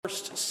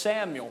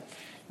Samuel.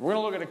 We're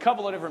going to look at a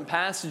couple of different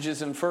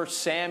passages in 1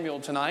 Samuel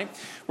tonight.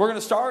 We're going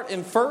to start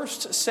in 1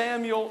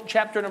 Samuel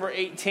chapter number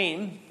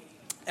 18.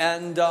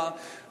 And going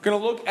to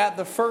look at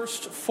the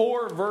first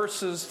 4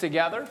 verses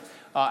together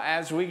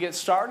as we get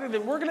started.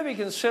 And we're going to be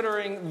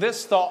considering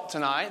this thought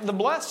tonight: the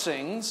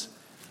blessings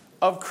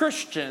of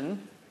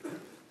Christian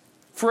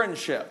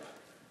friendship.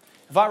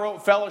 If I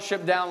wrote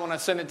fellowship down when I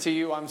sent it to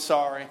you, I'm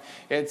sorry.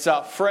 It's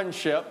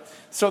friendship.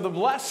 So the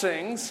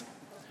blessings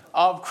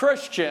of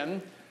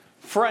Christian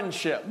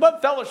friendship.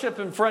 But fellowship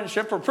and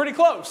friendship are pretty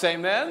close.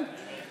 Amen?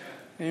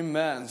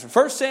 Amen. So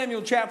 1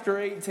 Samuel chapter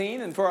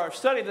 18. And for our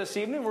study this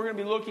evening, we're going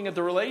to be looking at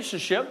the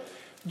relationship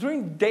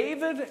between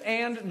David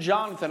and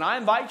Jonathan. I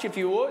invite you, if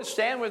you would,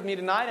 stand with me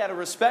tonight out of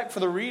respect for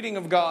the reading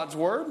of God's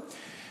Word.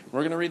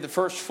 We're going to read the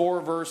first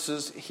 4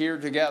 verses here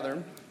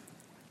together.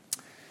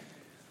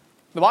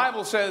 The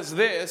Bible says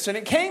this: "And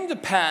it came to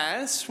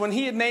pass, when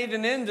he had made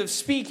an end of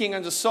speaking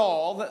unto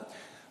Saul, that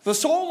the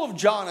soul of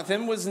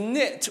Jonathan was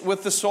knit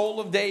with the soul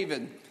of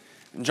David.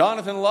 And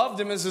Jonathan loved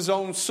him as his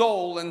own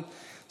soul. And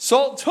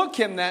Saul took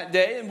him that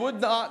day and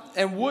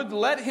would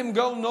let him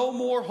go no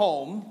more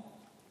home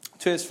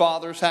to his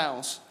father's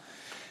house.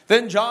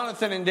 Then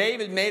Jonathan and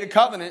David made a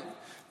covenant,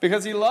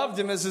 because he loved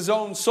him as his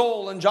own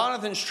soul. And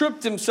Jonathan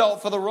stripped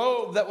himself of the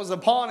robe that was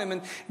upon him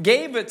and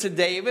gave it to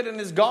David, and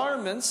his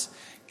garments,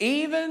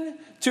 even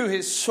to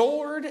his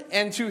sword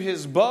and to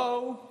his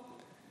bow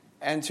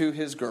and to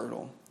his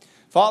girdle."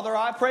 Father,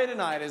 I pray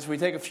tonight as we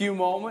take a few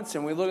moments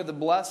and we look at the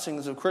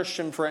blessings of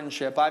Christian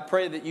friendship, I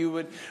pray that you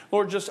would,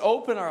 Lord, just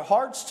open our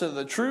hearts to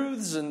the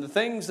truths and the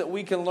things that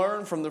we can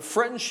learn from the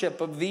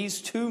friendship of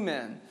these 2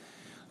 men,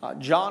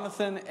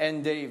 Jonathan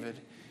and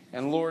David.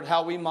 And Lord,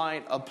 how we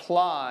might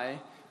apply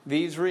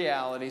these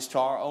realities to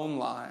our own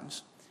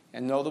lives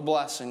and know the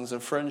blessings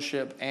of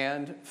friendship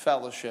and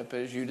fellowship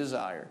as you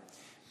desire.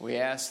 We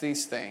ask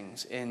these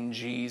things in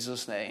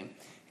Jesus' name.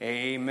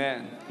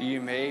 Amen.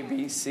 You may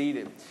be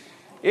seated.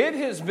 It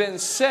has been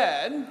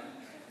said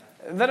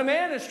that a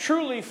man is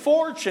truly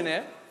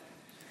fortunate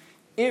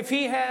if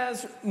he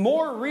has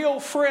more real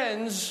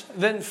friends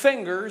than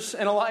fingers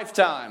in a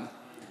lifetime.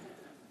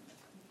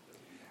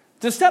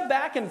 To step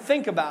back and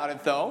think about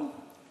it, though,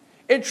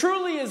 it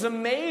truly is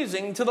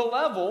amazing to the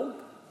level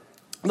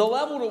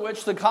to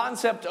which the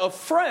concept of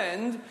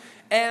friend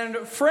and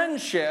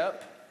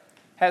friendship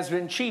has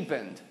been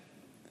cheapened.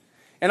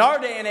 In our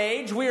day and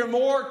age, we are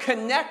more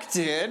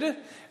connected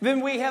than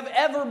we have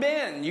ever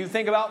been. You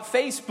think about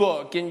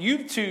Facebook and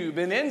YouTube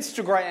and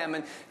Instagram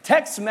and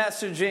text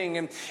messaging.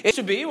 And it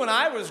should be when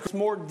I was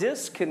more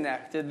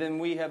disconnected than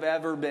we have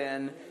ever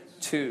been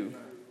too.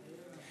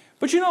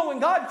 But you know, when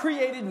God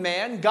created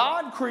man,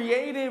 God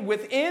created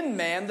within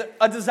man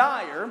a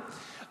desire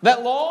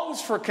that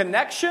longs for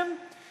connection,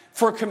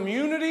 for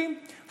community,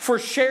 for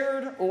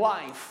shared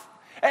life.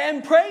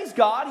 And praise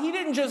God, He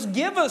didn't just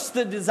give us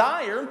the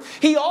desire,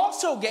 He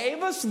also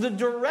gave us the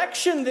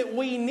direction that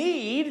we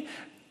need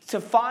to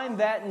find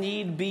that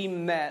need be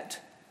met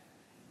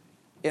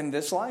in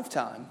this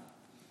lifetime.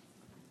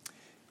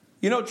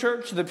 You know,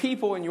 church, the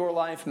people in your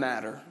life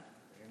matter.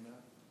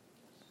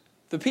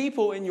 The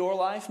people in your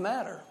life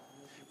matter.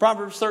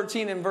 Proverbs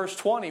 13 and verse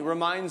 20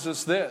 reminds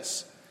us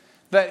this: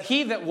 that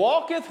he that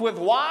walketh with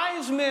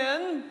wise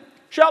men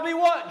shall be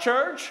what,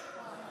 church?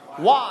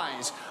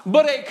 Wise.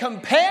 But a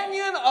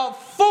companion of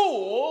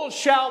fools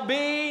shall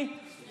be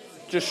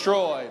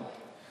destroyed.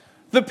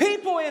 The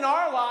people in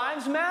our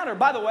lives matter.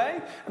 By the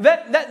way,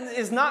 that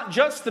is not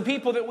just the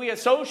people that we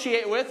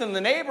associate with in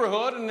the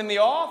neighborhood and in the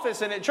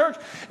office and at church.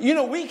 You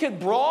know, we could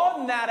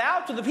broaden that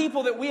out to the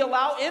people that we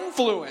allow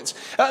influence.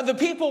 The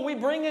people we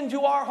bring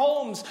into our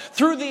homes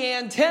through the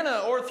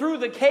antenna or through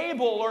the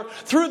cable or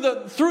through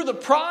the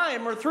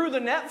Prime or through the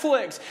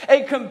Netflix.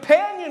 A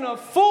companion of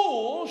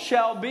fools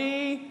shall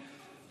be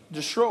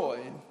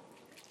destroyed.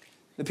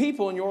 The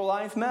people in your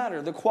life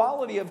matter. The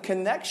quality of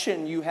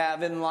connection you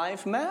have in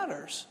life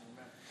matters.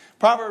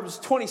 Proverbs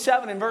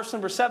 27 and verse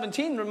number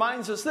 17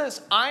 reminds us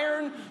this: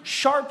 iron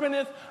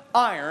sharpeneth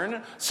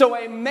iron, so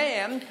a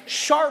man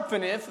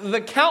sharpeneth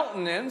the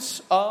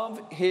countenance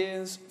of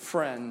his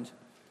friend.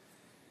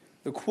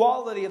 The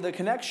quality of the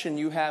connection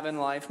you have in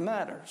life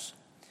matters.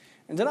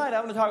 And tonight I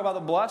want to talk about the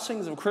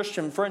blessings of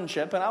Christian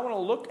friendship, and I want to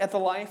look at the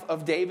life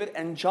of David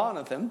and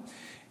Jonathan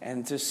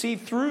and to see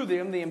through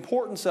them the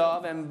importance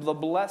of and the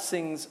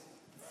blessings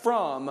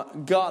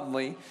from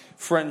godly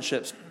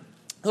friendships.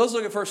 Let's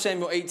look at 1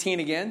 Samuel 18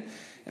 again.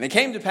 "And it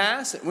came to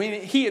pass that when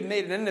he had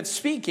made an end of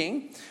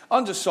speaking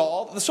unto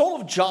Saul, the soul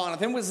of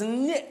Jonathan was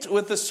knit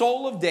with the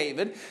soul of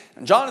David,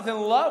 and Jonathan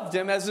loved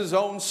him as his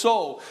own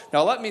soul."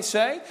 Now let me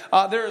say,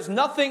 there is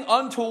nothing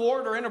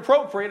untoward or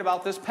inappropriate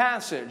about this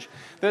passage.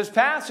 This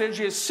passage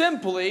is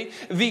simply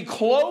the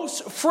close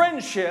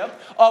friendship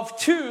of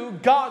 2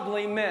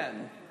 godly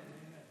men.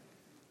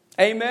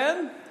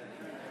 Amen?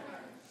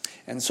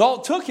 "And Saul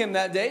took him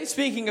that day,"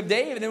 speaking of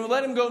David, "and would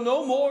let him go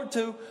no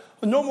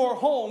more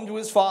home to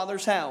his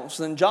father's house.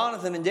 Then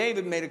Jonathan and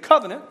David made a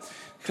covenant,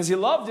 because he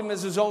loved him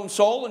as his own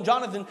soul. And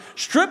Jonathan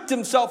stripped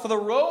himself of the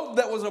robe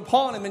that was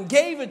upon him and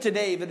gave it to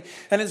David,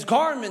 and his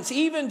garments,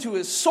 even to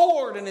his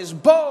sword and his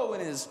bow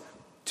and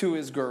to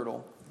his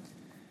girdle.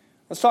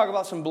 Let's talk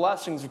about some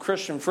blessings of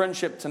Christian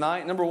friendship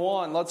tonight. Number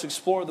one, let's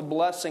explore the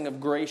blessing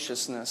of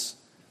graciousness.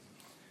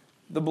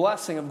 The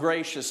blessing of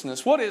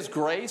graciousness. What is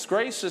grace?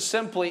 Grace is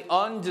simply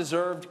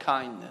undeserved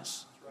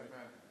kindness.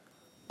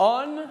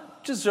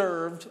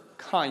 Undeserved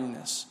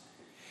kindness.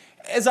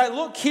 As I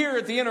look here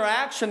at the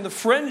interaction, the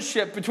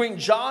friendship between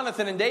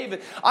Jonathan and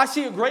David, I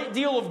see a great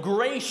deal of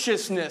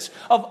graciousness,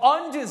 of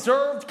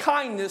undeserved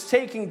kindness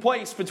taking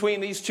place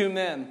between these two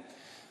men.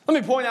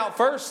 Let me point out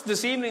first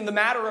this evening the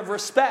matter of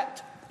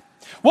respect.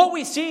 What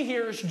we see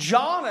here is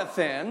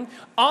Jonathan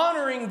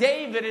honoring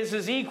David as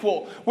his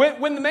equal.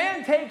 When the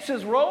man takes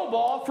his robe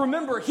off,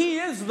 remember, he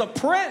is the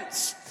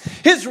prince.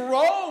 His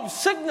robe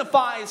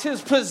signifies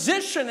his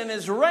position and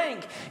his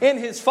rank in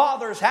his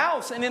father's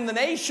house and in the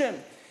nation.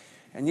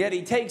 And yet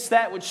he takes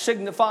that which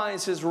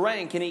signifies his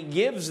rank and he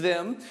gives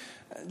them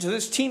to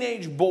this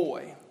teenage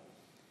boy.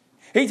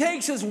 He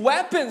takes his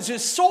weapons,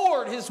 his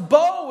sword, his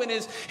bow, and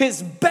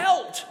his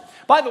belt.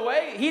 By the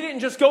way, he didn't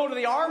just go to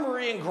the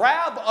armory and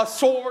grab a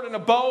sword and a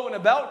bow and a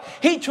belt.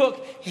 He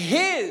took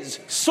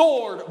his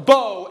sword,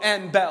 bow,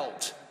 and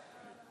belt.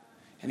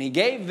 And he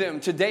gave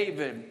them to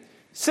David.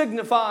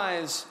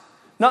 Signifies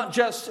not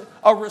just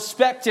a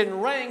respect in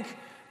rank,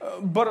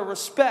 but a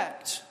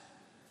respect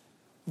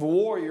of a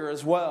warrior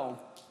as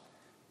well.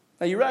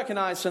 Now you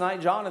recognize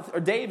tonight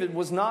David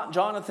was not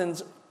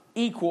Jonathan's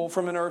equal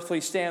from an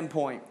earthly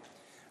standpoint.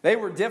 They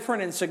were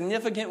different in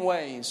significant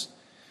ways.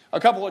 A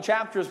couple of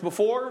chapters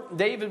before,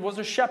 David was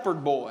a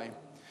shepherd boy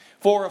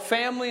for a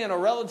family in a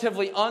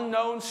relatively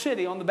unknown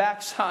city on the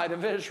backside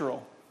of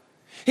Israel.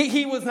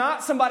 He was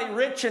not somebody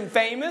rich and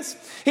famous.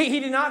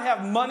 He did not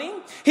have money.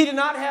 He did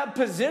not have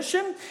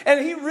position. And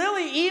he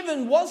really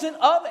even wasn't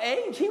of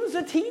age. He was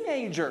a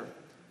teenager.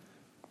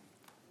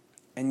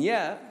 And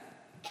yet,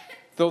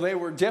 though they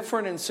were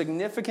different in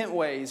significant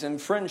ways in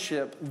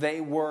friendship, they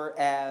were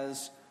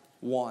as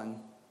one.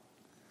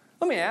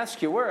 Let me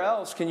ask you, where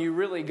else can you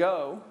really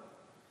go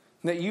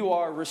that you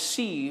are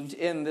received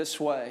in this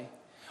way?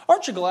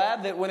 Aren't you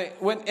glad that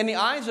when in the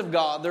eyes of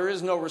God, there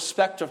is no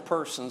respect of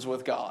persons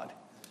with God?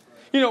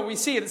 You know, we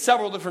see it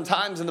several different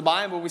times in the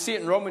Bible. We see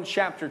it in Romans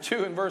chapter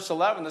 2 and verse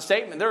 11, the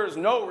statement, there is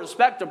no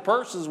respect of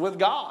persons with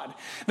God.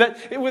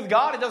 That with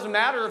God, it doesn't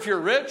matter if you're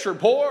rich or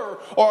poor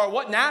or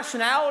what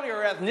nationality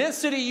or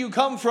ethnicity you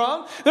come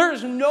from. There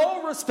is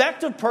no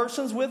respect of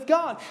persons with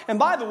God. And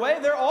by the way,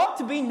 there ought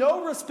to be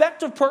no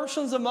respect of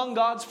persons among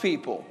God's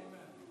people.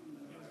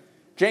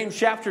 James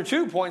chapter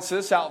 2 points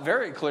this out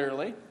very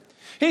clearly.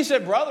 He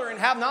said, brethren,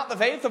 have not the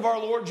faith of our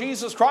Lord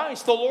Jesus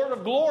Christ, the Lord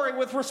of glory,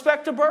 with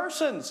respect to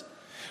persons.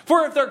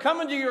 For if there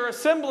come into your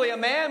assembly a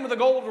man with a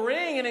gold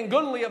ring and in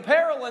goodly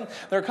apparel, and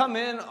there come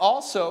in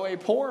also a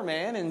poor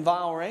man in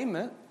vile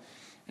raiment,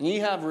 and ye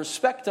have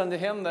respect unto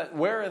him that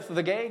weareth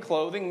the gay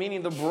clothing,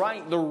 meaning the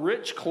bright, the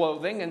rich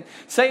clothing, and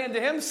say unto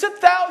him, sit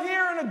thou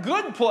here in a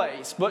good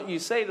place. But you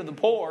say to the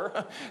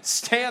poor,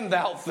 stand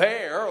thou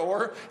there,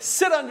 or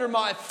sit under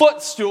my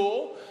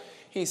footstool.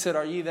 He said,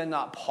 are ye then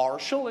not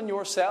partial in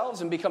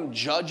yourselves and become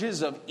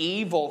judges of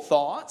evil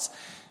thoughts?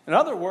 In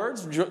other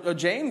words,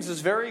 James is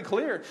very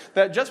clear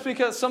that just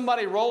because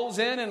somebody rolls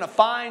in a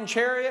fine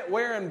chariot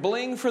wearing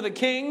bling for the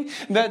king,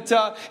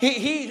 that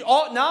he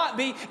ought not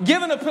be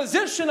given a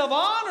position of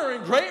honor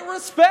and great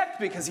respect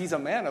because he's a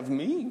man of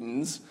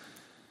means.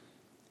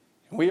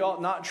 We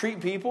ought not treat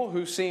people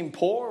who seem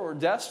poor or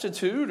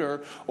destitute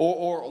or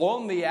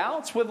on the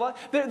outs with life.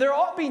 There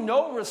ought to be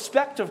no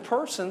respect of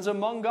persons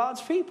among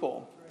God's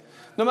people.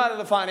 No matter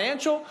the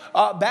financial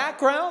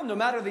background, no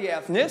matter the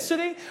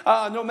ethnicity,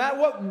 no matter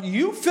what,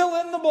 you fill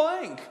in the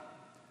blank.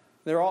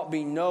 There ought to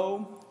be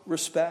no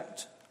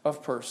respect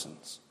of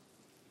persons.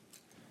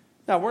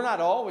 Now, we're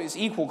not always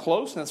equal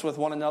closeness with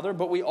one another,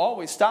 but we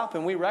always stop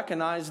and we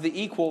recognize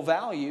the equal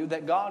value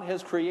that God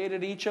has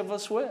created each of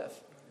us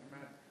with.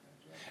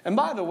 And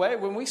by the way,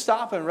 when we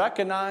stop and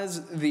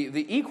recognize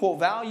the equal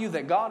value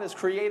that God has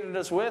created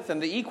us with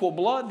and the equal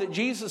blood that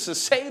Jesus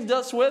has saved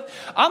us with,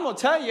 I'm going to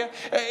tell you,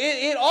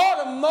 it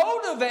ought to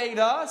motivate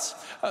us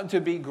to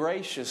be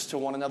gracious to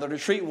one another, to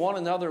treat one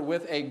another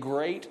with a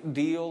great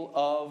deal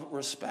of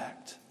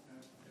respect.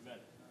 Amen.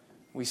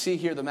 We see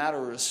here the matter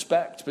of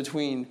respect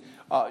between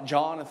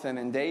Jonathan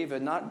and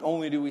David. Not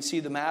only do we see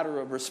the matter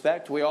of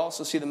respect, we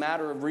also see the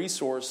matter of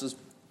resources.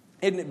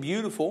 Isn't it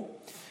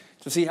beautiful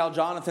to see how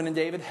Jonathan and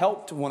David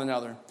helped one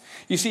another?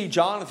 You see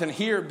Jonathan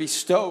here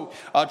bestow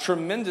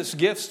tremendous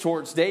gifts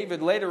towards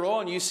David. Later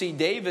on, you see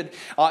David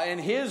in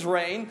his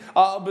reign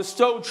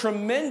bestow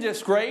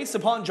tremendous grace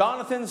upon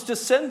Jonathan's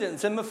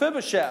descendants and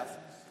Mephibosheth.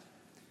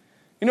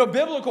 You know,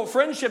 biblical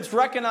friendships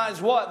recognize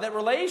what? That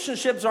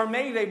relationships are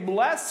made a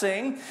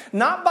blessing,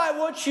 not by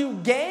what you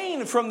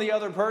gain from the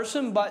other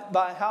person, but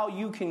by how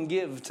you can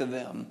give to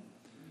them.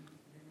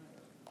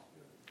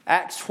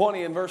 Acts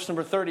 20 and verse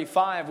number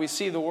 35, we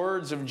see the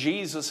words of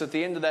Jesus at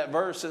the end of that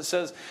verse. It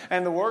says,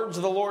 and the words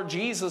of the Lord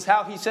Jesus,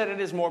 how he said,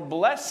 it is more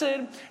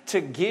blessed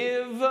to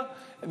give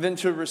than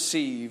to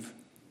receive.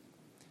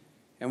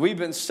 And we've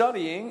been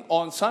studying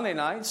on Sunday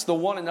nights the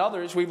one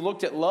another's. We've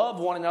looked at love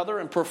one another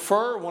and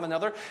prefer one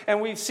another. And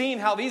we've seen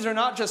how these are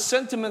not just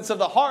sentiments of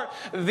the heart.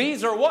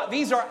 These are what?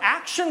 These are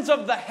actions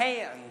of the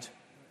hand.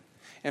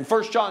 In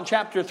 1 John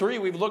chapter 3,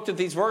 we've looked at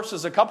these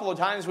verses a couple of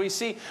times. We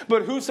see,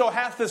 but whoso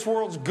hath this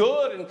world's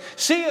good, and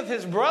seeth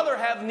his brother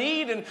have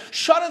need, and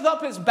shutteth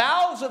up his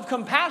bowels of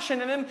compassion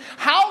in him,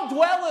 how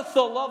dwelleth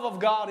the love of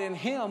God in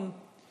him?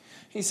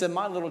 He said,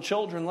 my little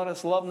children, let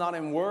us love not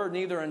in word,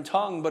 neither in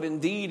tongue, but in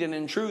deed and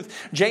in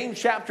truth. James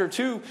chapter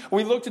 2,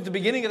 we looked at the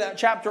beginning of that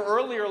chapter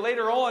earlier.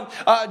 Later on,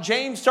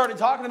 James started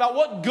talking about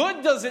what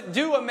good does it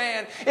do a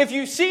man if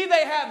you see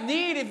they have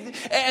need,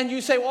 and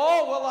you say,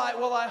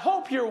 I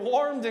hope you're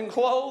warmed and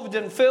clothed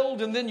and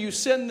filled, and then you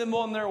send them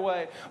on their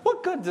way.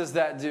 What good does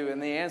that do?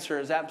 And the answer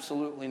is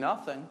absolutely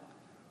nothing.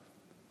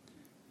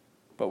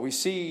 But we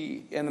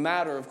see in the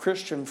matter of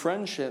Christian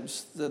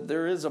friendships that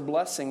there is a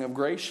blessing of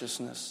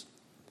graciousness,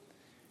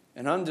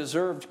 an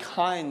undeserved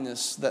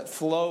kindness that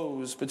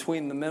flows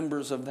between the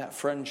members of that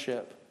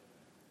friendship.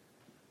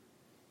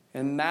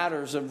 In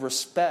matters of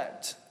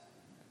respect,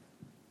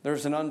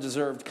 there's an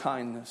undeserved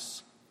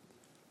kindness.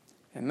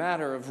 In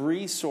matter of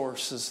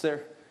resources,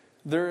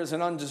 there is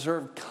an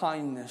undeserved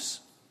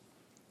kindness.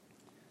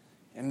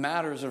 In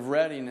matters of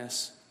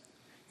readiness,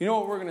 you know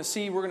what we're going to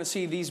see? We're going to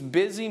see these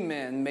busy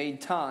men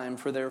made time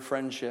for their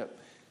friendship.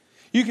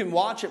 You can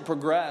watch it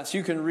progress.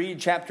 You can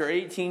read chapter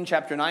 18,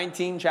 chapter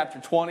 19, chapter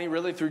 20,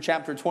 really through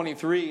chapter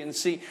 23, and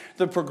see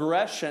the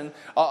progression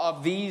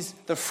of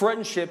the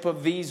friendship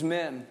of these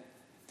men.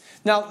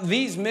 Now,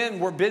 these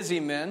men were busy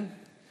men.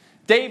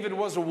 David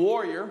was a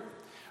warrior.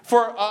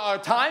 For a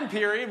time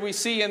period, we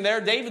see in there,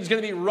 David's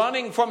going to be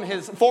running for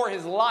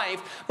his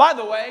life. By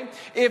the way,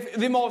 if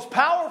the most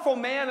powerful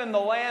man in the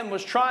land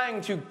was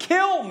trying to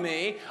kill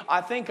me,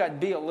 I think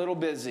I'd be a little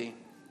busy.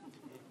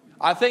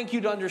 I think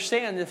you'd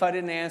understand if I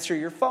didn't answer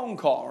your phone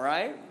call,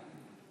 right?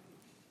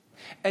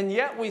 And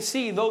yet we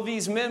see, though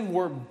these men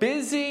were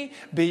busy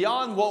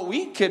beyond what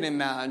we can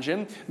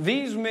imagine,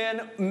 these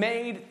men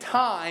made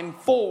time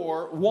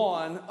for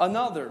one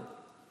another.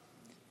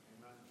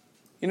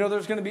 You know,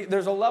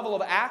 there's a level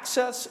of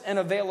access and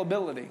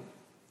availability.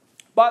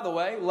 By the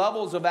way,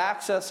 levels of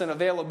access and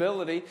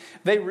availability,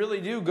 they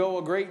really do go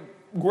a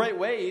great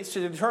ways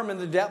to determine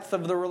the depth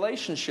of the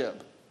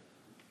relationship.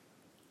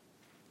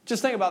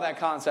 Just think about that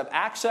concept,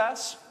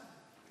 access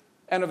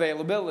and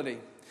availability.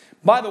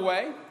 By the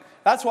way,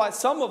 that's why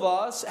some of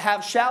us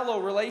have shallow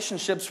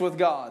relationships with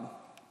God.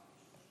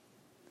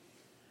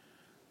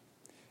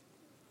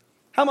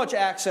 How much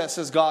access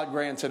has God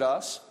granted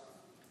us?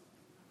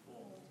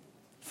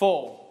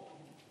 Full.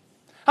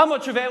 How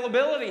much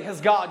availability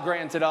has God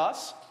granted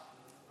us?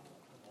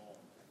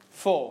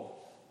 Full.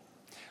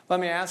 Let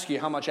me ask you,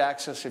 how much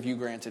access have you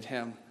granted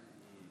Him?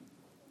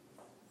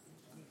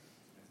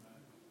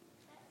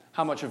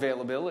 How much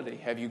availability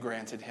have you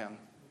granted Him?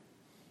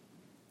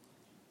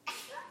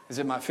 Is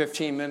it my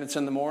 15 minutes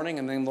in the morning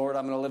and then, Lord,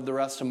 I'm going to live the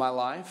rest of my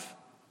life?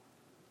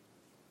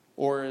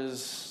 Or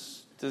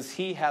does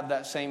He have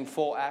that same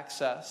full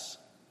access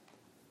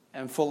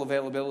and full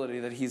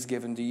availability that He's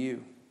given to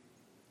you?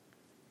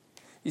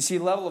 You see,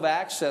 level of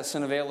access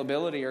and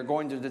availability are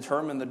going to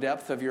determine the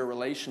depth of your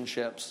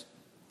relationships.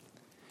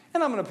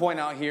 And I'm going to point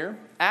out here,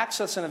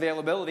 access and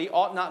availability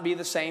ought not be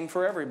the same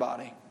for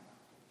everybody.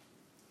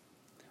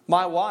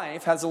 My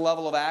wife has a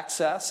level of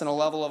access and a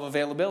level of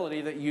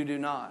availability that you do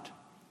not.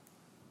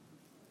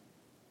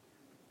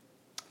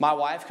 My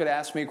wife could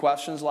ask me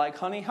questions like,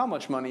 honey, how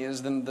much money is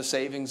in the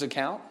savings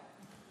account?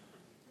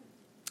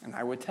 And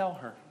I would tell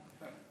her.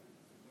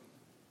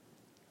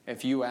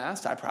 If you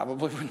asked, I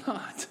probably would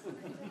not.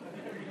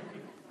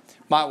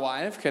 My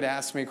wife could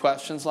ask me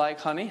questions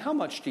like, honey, how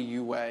much do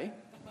you weigh?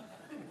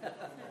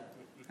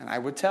 And I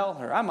would tell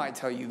her. I might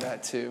tell you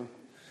that too.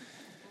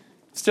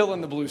 Still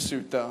in the blue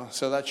suit, though,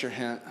 so that's your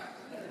hint.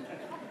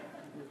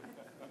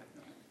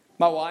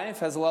 My wife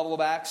has a level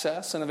of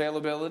access and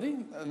availability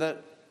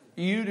that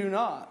you do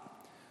not.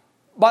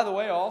 By the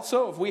way,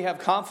 also, if we have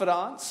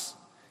confidants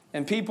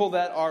and people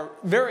that are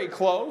very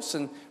close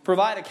and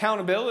provide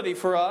accountability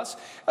for us,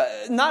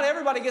 not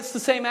everybody gets the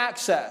same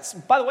access.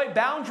 By the way,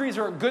 boundaries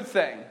are a good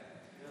thing.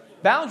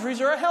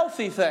 Boundaries are a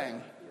healthy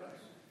thing.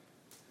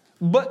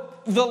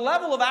 But the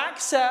level of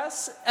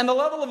access and the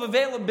level of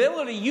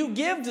availability you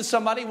give to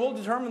somebody will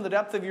determine the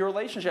depth of your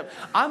relationship.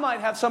 I might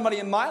have somebody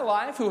in my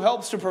life who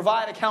helps to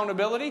provide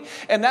accountability,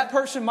 and that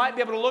person might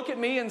be able to look at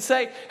me and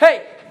say,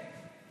 hey,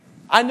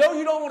 I know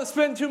you don't want to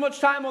spend too much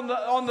time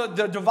on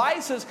the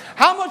devices.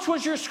 How much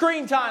was your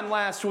screen time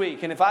last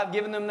week? And if I've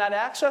given them that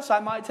access, I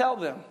might tell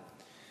them.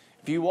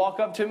 If you walk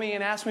up to me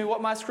and ask me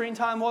what my screen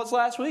time was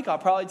last week, I'll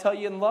probably tell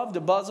you in love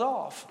to buzz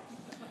off.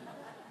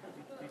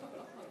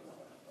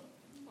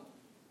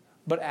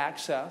 But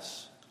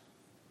access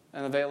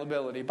and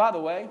availability. By the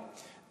way,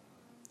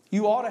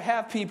 you ought to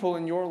have people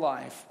in your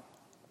life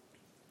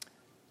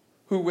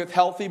who with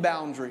healthy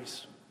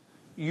boundaries,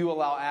 you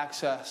allow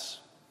access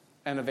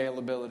and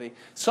availability.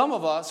 Some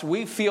of us,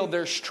 we feel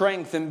their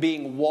strength in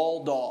being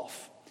walled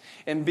off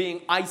and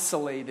being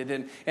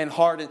isolated and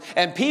hardened.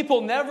 And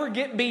people never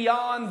get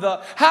beyond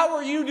the, how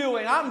are you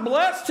doing? I'm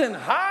blessed and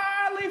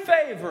highly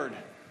favored.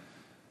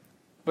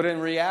 But in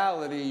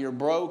reality, you're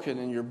broken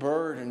and you're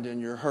burdened and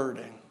you're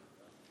hurting.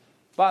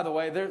 By the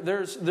way,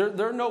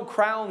 there are no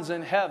crowns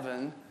in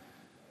heaven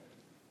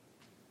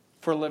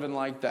for living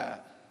like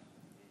that.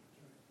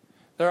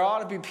 There ought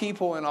to be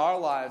people in our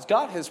lives.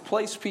 God has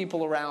placed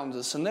people around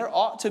us, and there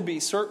ought to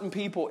be certain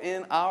people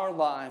in our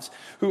lives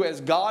who,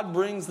 as God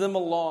brings them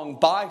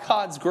along, by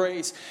God's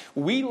grace,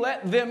 we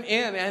let them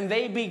in and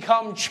they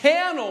become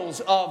channels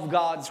of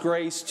God's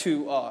grace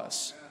to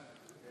us.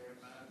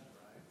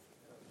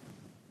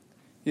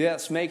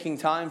 Yes, making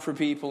time for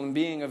people and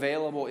being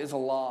available is a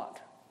lot.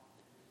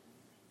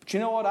 But you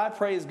know what? I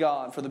praise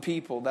God for the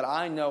people that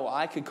I know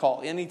I could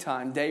call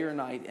anytime, day or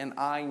night, and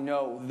I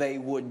know they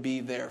would be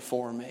there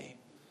for me.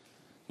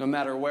 No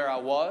matter where I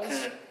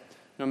was,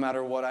 no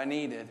matter what I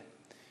needed.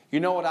 You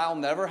know what I'll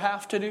never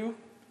have to do?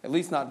 At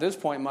least not at this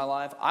point in my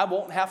life. I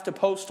won't have to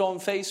post on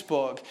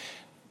Facebook.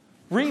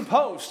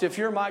 Repost if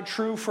you're my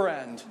true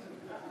friend.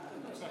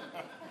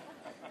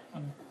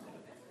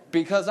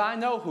 Because I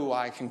know who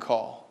I can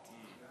call.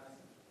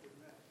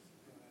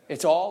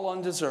 It's all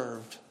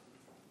undeserved.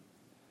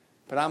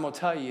 But I'm going to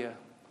tell you,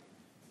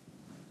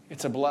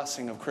 it's a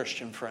blessing of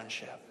Christian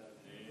friendship.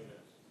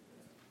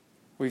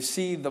 We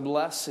see the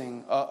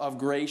blessing of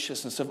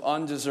graciousness, of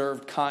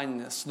undeserved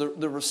kindness,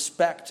 the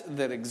respect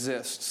that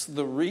exists,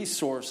 the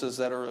resources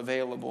that are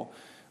available,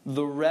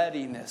 the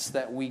readiness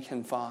that we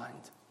can find.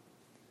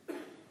 But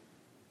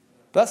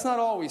that's not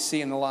all we see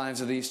in the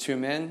lives of these two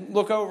men.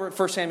 Look over at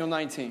 1 Samuel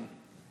 19.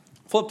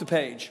 Flip the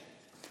page.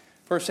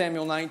 1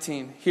 Samuel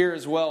 19. Here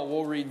as well,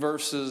 we'll read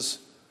verses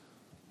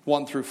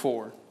 1 through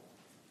 4.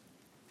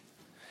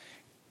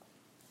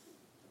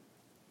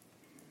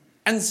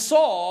 And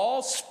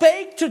Saul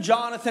spake to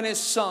Jonathan his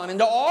son and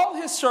to all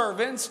his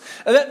servants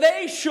that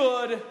they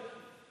should,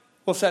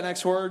 what's that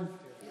next word?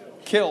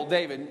 Kill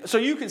David. So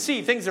you can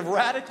see things have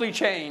radically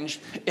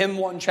changed in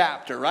one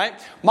chapter, right?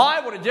 My,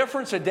 what a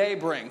difference a day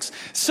brings.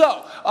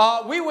 So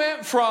we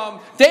went from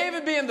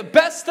David being the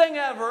best thing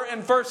ever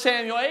in 1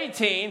 Samuel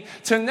 18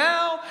 to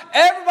now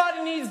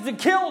everybody needs to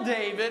kill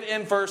David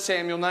in 1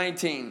 Samuel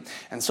 19.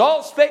 And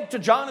Saul spake to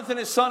Jonathan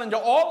his son and to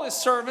all his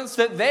servants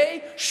that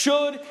they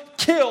should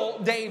kill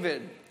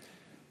David.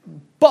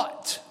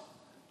 But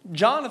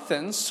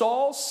Jonathan,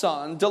 Saul's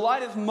son,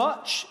 delighteth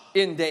much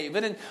in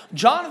David. And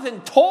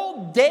Jonathan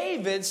told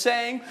David,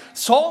 saying,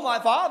 Saul my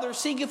father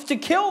seeketh to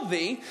kill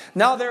thee.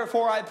 Now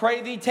therefore I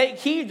pray thee, take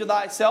heed to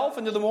thyself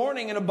into the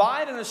morning, and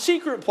abide in a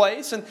secret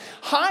place, and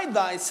hide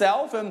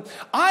thyself. And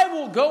I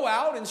will go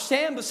out and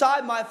stand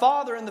beside my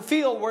father in the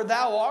field where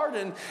thou art,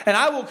 and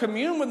I will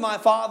commune with my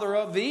father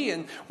of thee,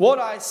 and what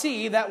I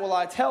see, that will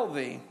I tell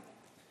thee.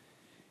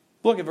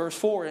 Look at verse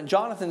 4. And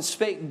Jonathan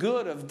spake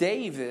good of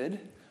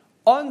David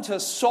unto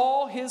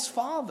Saul his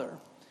father,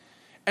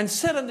 and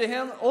said unto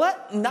him,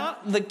 let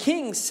not the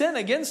king sin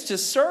against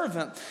his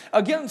servant,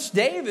 against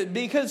David,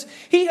 because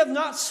he hath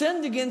not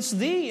sinned against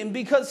thee, and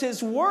because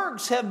his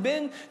works have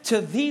been to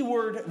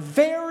thee-ward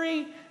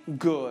very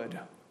good.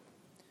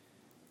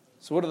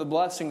 So what are the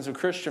blessings of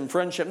Christian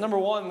friendship? Number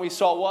one, we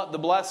saw what? The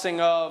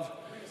blessing of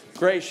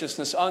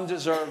graciousness,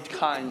 undeserved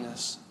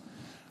kindness.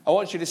 I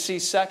want you to see,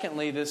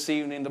 secondly, this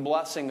evening, the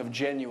blessing of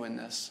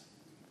genuineness.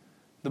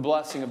 The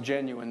blessing of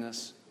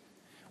genuineness.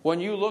 When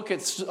you look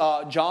at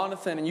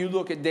Jonathan and you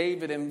look at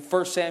David in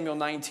 1 Samuel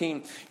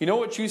 19, you know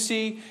what you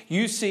see?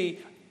 You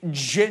see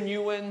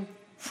genuine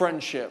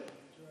friendship.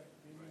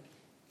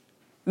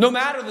 No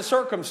matter the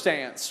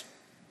circumstance.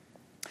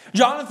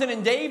 Jonathan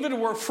and David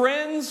were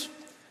friends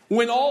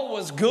when all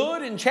was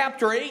good in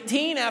chapter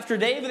 18 after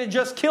David had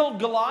just killed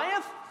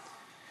Goliath.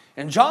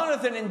 And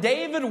Jonathan and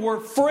David were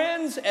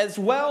friends as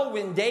well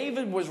when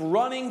David was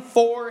running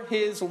for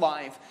his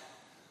life.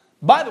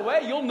 By the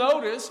way, you'll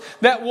notice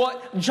that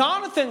what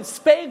Jonathan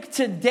spake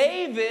to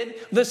David,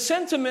 the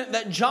sentiment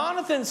that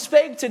Jonathan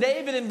spake to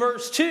David in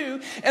verse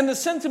 2, and the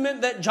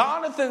sentiment that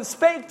Jonathan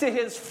spake to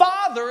his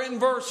father in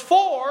verse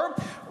 4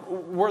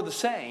 were the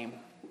same.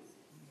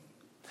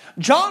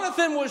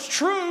 Jonathan was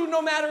true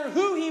no matter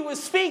who he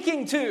was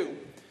speaking to.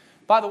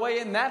 By the way,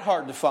 isn't that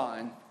hard to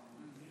find?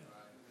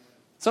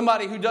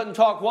 Somebody who doesn't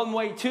talk one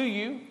way to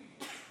you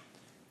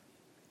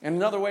and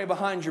another way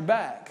behind your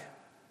back.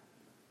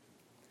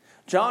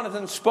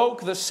 Jonathan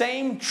spoke the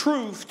same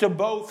truth to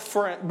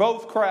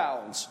both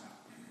crowds.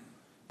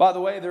 By the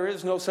way, there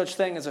is no such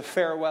thing as a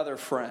fair weather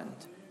friend.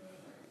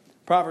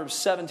 Proverbs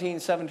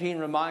 17:17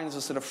 reminds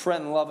us that a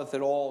friend loveth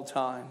at all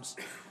times.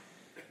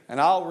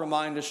 And I'll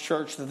remind us,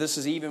 church, that this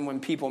is even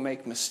when people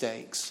make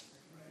mistakes.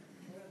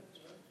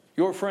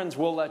 Your friends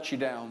will let you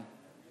down.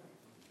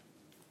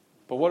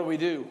 But what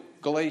do?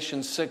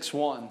 Galatians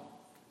 6:1.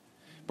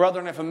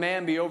 Brethren, if a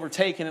man be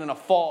overtaken in a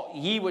fault,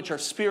 ye which are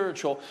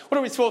spiritual, what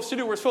are we supposed to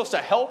do? We're supposed to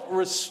help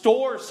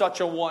restore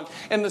such a one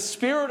in the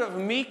spirit of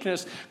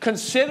meekness,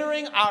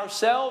 considering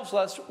ourselves,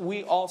 lest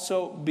we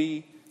also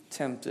be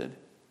tempted.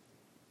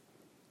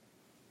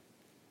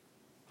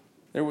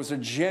 There was a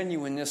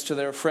genuineness to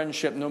their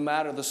friendship no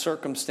matter the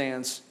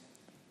circumstance.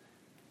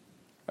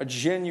 A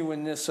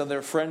genuineness of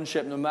their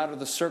friendship no matter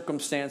the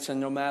circumstance and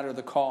no matter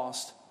the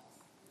cost.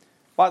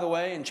 By the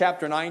way, in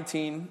chapter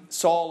 19,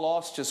 Saul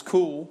lost his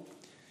cool.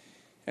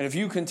 And if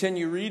you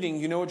continue reading,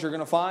 you know what you're going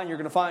to find? You're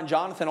going to find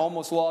Jonathan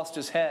almost lost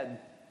his head.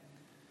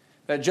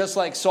 That just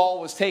like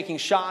Saul was taking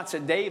shots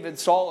at David,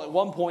 Saul at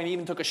one point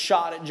even took a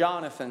shot at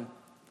Jonathan.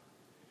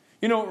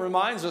 You know, it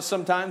reminds us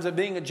sometimes that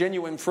being a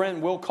genuine friend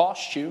will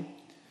cost you.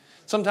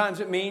 Sometimes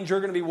it means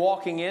you're going to be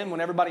walking in when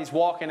everybody's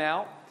walking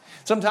out.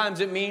 Sometimes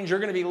it means you're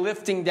going to be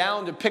lifting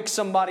down to pick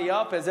somebody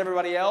up as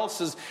everybody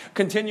else is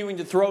continuing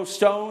to throw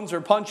stones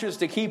or punches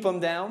to keep them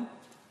down.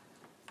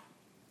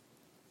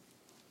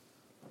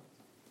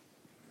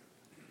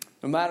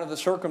 No matter the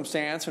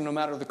circumstance and no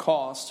matter the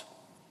cost.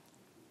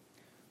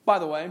 By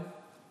the way,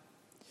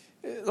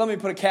 let me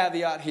put a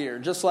caveat here.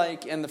 Just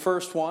like in the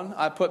first one,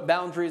 I put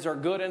boundaries are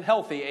good and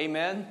healthy.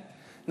 Amen?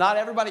 Not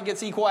everybody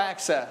gets equal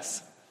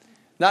access.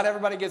 Not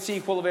everybody gets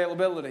equal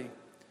availability.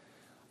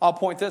 I'll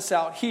point this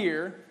out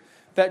here,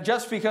 that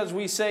just because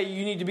we say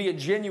you need to be a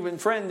genuine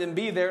friend and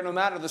be there no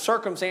matter the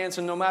circumstance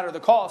and no matter the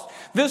cost,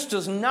 this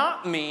does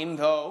not mean,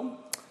 though,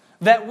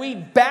 that we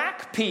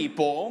back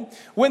people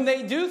when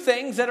they do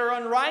things that are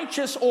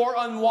unrighteous or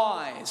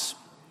unwise.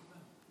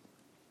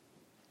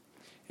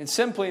 It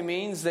simply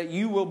means that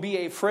you will be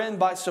a friend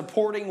by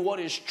supporting what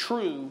is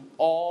true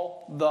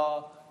all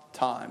the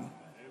time.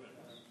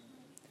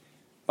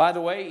 By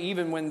the way,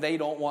 even when they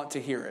don't want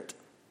to hear it.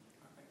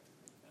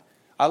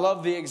 I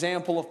love the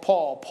example of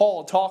Paul.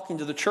 Paul talking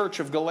to the church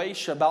of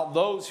Galatia about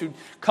those who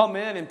come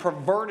in and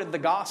perverted the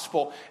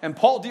gospel. And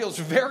Paul deals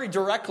very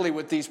directly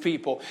with these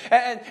people.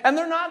 And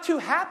they're not too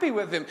happy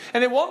with him.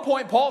 And at one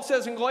point, Paul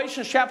says in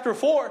Galatians chapter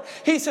 4,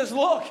 he says,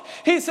 look,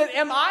 he said,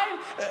 am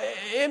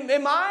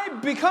I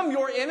become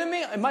your enemy?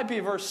 It might be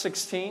verse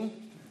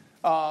 16.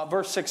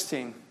 Verse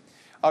 16.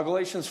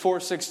 Galatians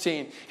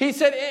 4:16. He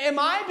said, am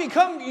I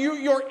become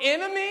your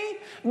enemy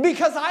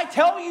because I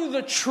tell you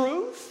the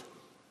truth?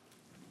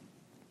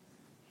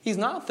 He's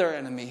not their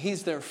enemy.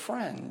 He's their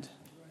friend.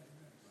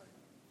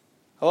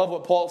 I love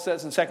what Paul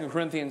says in 2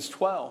 Corinthians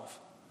 12.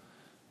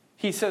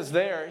 He says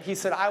there, he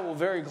said, I will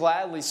very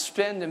gladly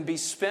spend and be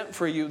spent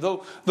for you.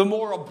 Though the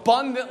more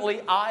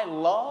abundantly I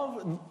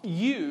love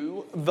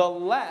you, the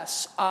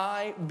less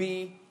I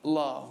be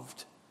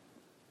loved.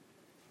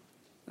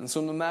 And so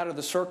no matter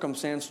the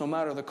circumstance, no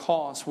matter the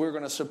cost, we're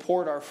going to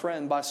support our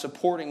friend by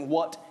supporting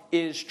what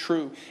is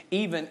true,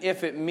 even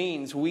if it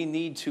means we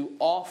need to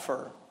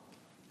offer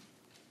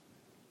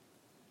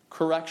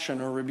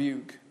correction or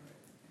rebuke.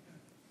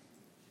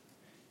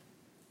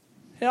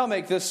 And I'll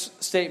make this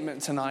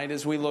statement tonight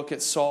as we look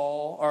at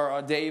Saul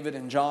or David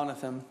and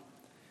Jonathan.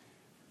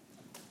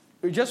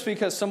 Just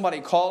because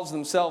somebody calls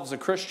themselves a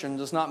Christian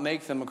does not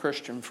make them a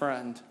Christian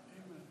friend.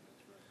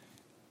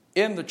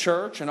 In the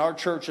church, and our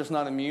church is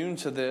not immune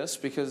to this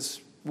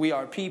because we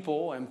are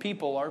people and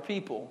people are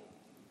people.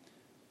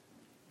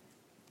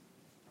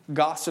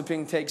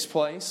 Gossiping takes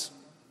place.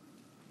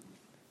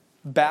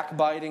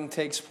 Backbiting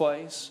takes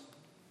place.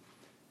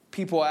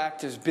 People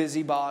act as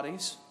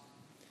busybodies,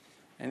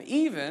 and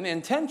even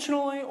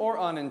intentionally or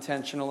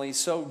unintentionally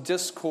sow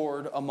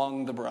discord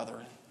among the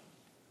brethren.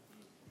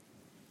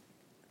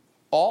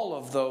 All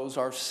of those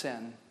are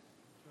sin.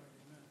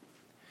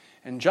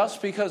 And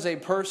just because a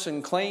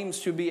person claims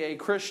to be a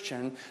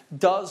Christian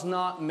does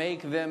not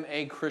make them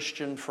a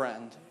Christian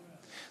friend.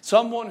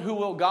 Someone who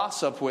will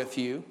gossip with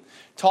you,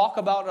 talk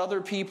about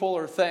other people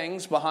or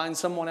things behind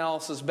someone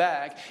else's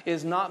back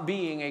is not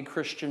being a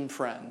Christian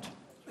friend.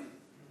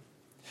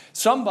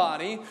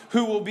 Somebody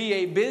who will be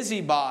a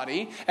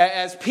busybody,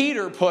 as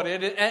Peter put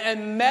it,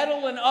 and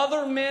meddle in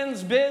other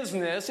men's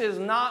business is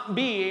not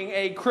being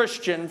a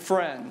Christian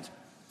friend.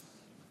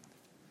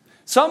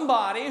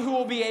 Somebody who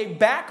will be a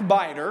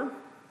backbiter,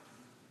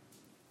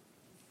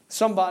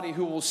 somebody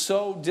who will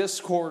sow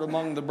discord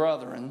among the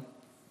brethren,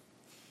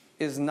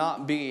 is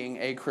not being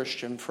a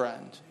Christian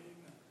friend.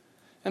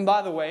 And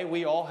by the way,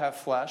 we all have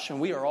flesh, and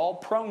we are all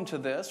prone to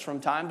this from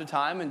time to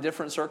time in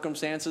different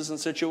circumstances and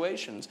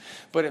situations.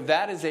 But if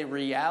that is a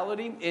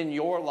reality in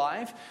your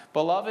life,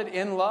 beloved,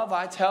 in love,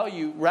 I tell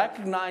you,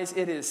 recognize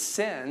it is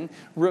sin,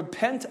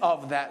 repent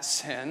of that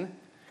sin,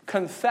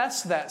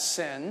 confess that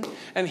sin,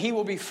 and He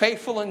will be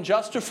faithful and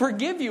just to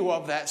forgive you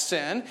of that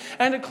sin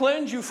and to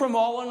cleanse you from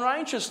all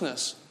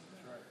unrighteousness.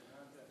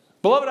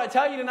 Beloved, I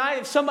tell you tonight,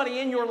 if somebody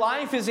in your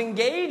life is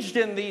engaged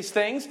in these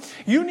things,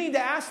 you need to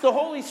ask the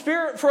Holy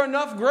Spirit for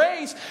enough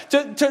grace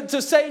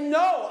to say,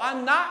 no,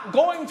 I'm not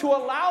going to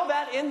allow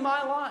that in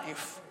my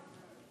life.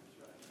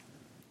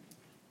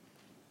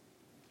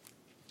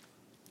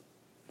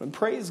 But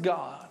praise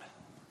God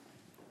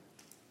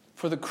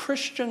for the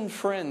Christian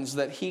friends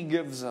that He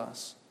gives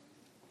us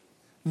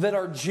that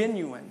are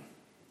genuine,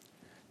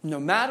 no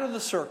matter the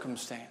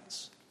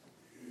circumstance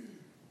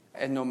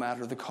and no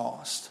matter the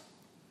cost.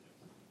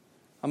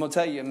 I'm going to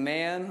tell you, a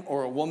man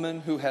or a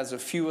woman who has a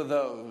few of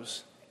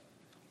those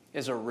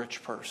is a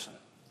rich person.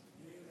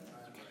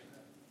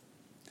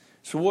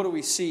 So what do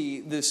we see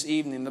this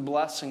evening? The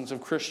blessings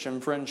of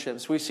Christian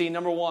friendships. We see,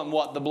 number one,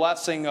 what? The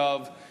blessing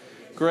of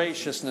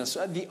graciousness,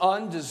 the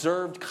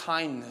undeserved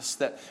kindness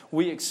that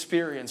we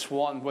experience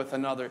one with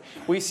another.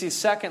 We see,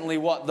 secondly,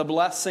 what? The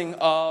blessing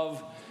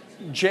of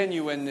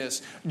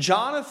genuineness.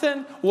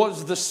 Jonathan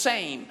was the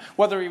same,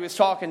 whether he was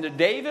talking to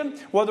David,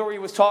 whether he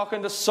was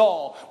talking to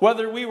Saul,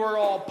 whether we were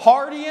all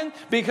partying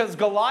because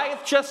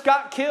Goliath just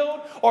got killed,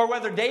 or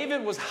whether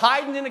David was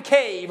hiding in a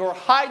cave or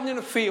hiding in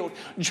a field.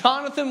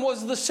 Jonathan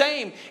was the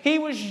same. He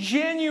was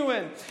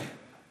genuine.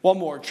 One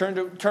more. Turn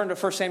to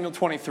 1 Samuel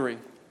 23.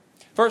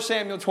 1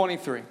 Samuel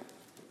 23.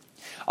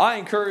 I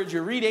encourage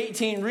you, read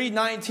 18, read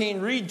 19,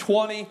 read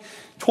 20,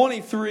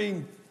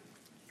 23.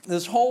 The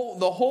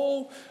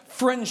whole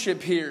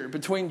friendship here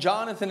between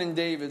Jonathan and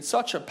David,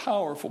 such a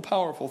powerful,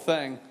 powerful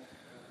thing.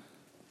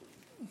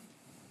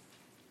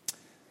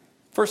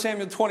 1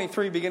 Samuel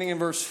 23, beginning in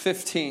verse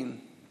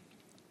 15.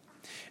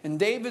 And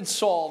David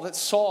saw that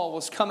Saul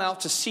was come out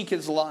to seek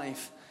his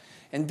life.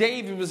 And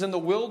David was in the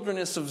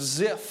wilderness of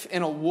Ziph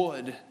in a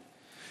wood.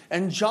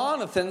 And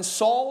Jonathan,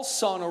 Saul's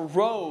son,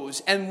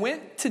 arose and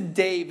went to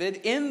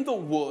David in the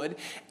wood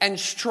and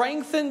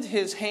strengthened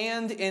his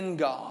hand in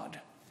God.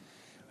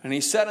 And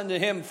he said unto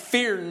him,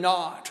 Fear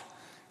not,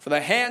 for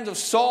the hand of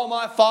Saul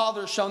my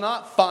father shall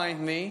not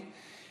find me,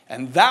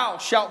 and thou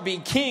shalt be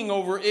king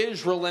over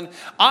Israel, and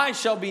I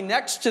shall be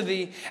next to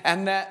thee,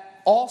 and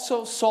that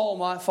also Saul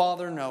my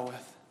father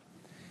knoweth.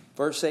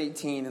 Verse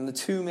 18, and the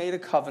two made a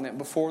covenant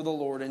before the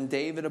Lord, and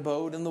David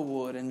abode in the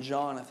wood, and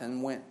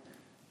Jonathan went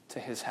to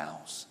his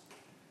house.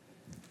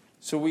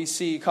 So we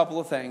see a couple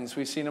of things.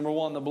 We see, number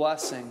one, the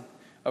blessing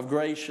of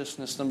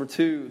graciousness. Number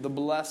two, the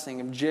blessing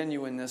of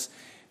genuineness.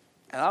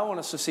 And I want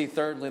us to see,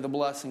 thirdly, the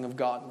blessing of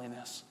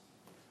godliness.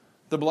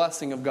 The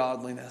blessing of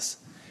godliness.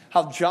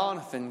 How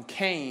Jonathan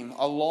came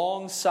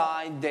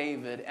alongside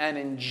David and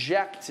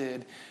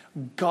injected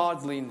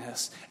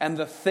godliness and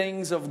the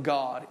things of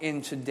God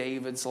into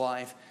David's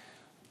life.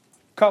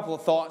 A couple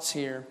of thoughts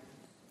here.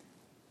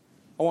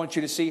 I want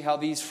you to see how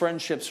these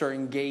friendships are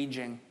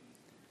engaging.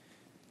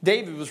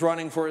 David was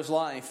running for his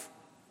life.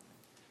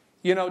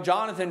 You know,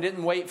 Jonathan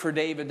didn't wait for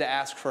David to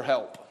ask for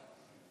help.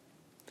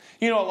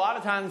 You know, a lot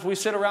of times we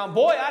sit around,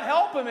 boy, I'd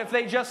help him if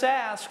they just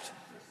asked.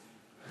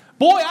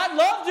 Boy, I'd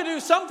love to do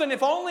something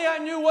if only I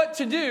knew what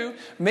to do.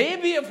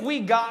 Maybe if we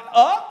got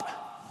up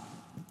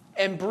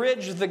and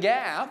bridged the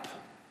gap,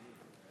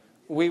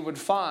 we would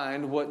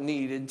find what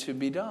needed to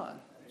be done.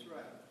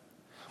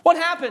 What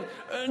happened?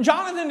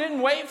 Jonathan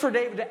didn't wait for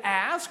David to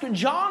ask.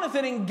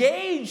 Jonathan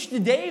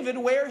engaged David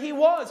where he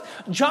was.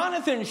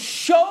 Jonathan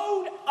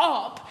showed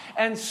up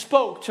and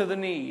spoke to the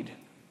need.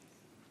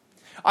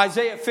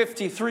 Isaiah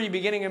 53,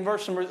 beginning in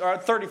verse number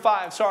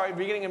 35,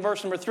 beginning in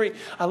verse number 3.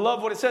 I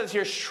love what it says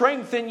here.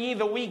 Strengthen ye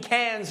the weak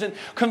hands and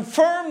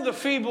confirm the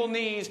feeble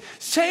knees.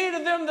 Say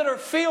to them that are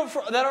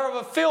of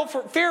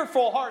a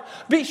fearful heart,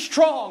 be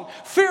strong,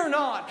 fear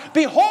not.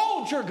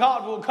 Behold, your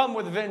God will come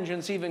with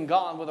vengeance, even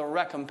God with a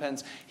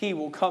recompense. He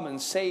will come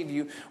and save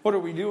you. What are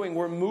we doing?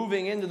 We're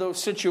moving into those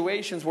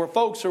situations where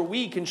folks are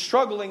weak and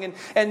struggling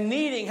and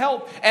needing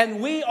help, and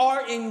we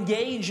are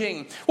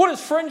engaging. What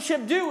does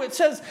friendship do? It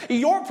says,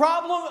 your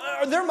problem,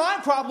 they're my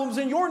problems,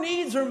 and your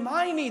needs are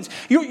my needs.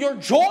 Your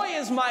joy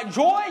is my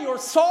joy. Your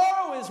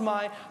sorrow is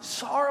my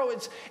sorrow.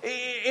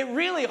 It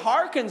really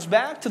harkens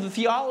back to the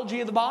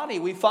theology of the body.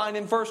 We find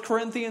in 1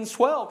 Corinthians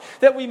 12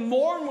 that we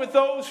mourn with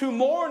those who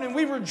mourn, and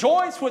we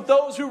rejoice with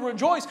those who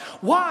rejoice.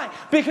 Why?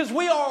 Because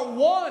we are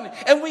one,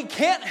 and we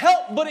can't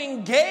help but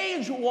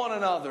engage one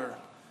another.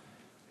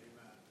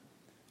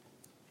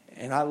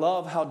 And I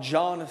love how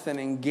Jonathan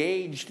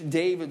engaged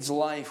David's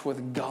life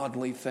with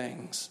godly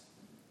things.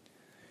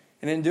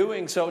 And in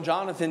doing so,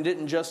 Jonathan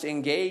didn't just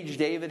engage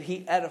David,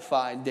 he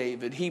edified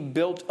David. He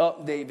built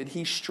up David.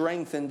 He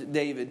strengthened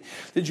David.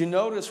 Did you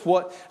notice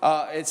what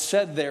it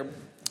said there?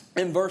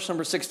 In verse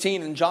number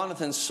 16, and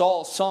Jonathan,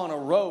 Saul's son,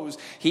 arose.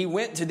 He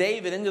went to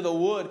David into the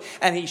wood,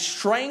 and he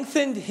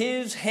strengthened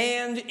his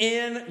hand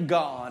in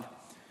God.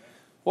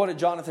 What did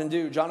Jonathan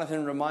do?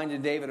 Jonathan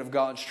reminded David of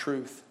God's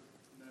truth.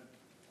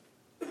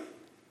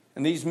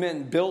 And these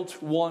men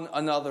built one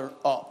another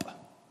up.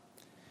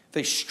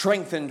 They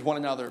strengthened one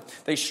another.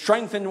 They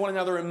strengthened one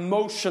another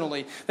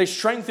emotionally. They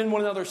strengthened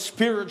one another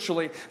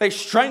spiritually. They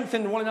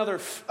strengthened one another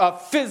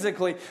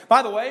physically.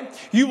 By the way,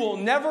 you will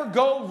never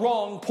go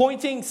wrong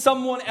pointing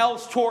someone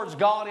else towards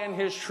God and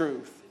His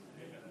truth.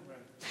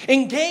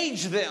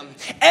 Engage them.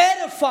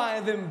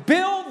 Edify them.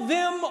 Build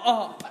them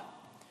up.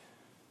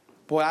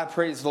 Boy, I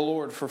praise the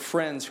Lord for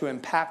friends who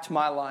impact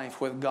my life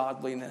with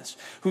godliness,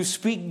 who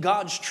speak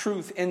God's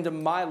truth into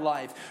my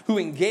life, who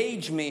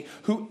engage me,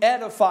 who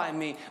edify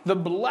me. The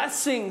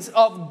blessings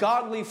of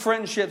godly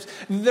friendships,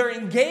 they're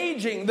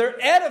engaging, they're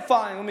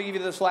edifying. Let me give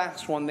you this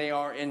last one. They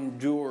are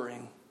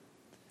enduring.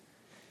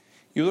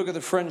 You look at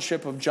the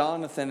friendship of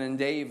Jonathan and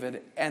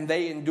David, and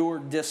they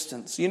endured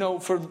distance. You know,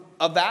 for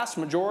a vast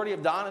majority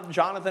of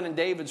Jonathan and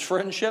David's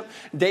friendship,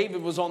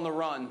 David was on the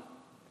run.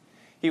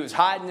 He was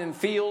hiding in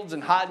fields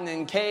and hiding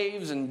in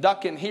caves and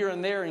ducking here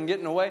and there and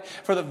getting away.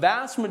 For the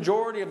vast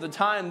majority of the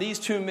time these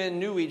two men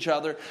knew each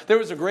other, there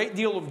was a great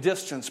deal of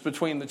distance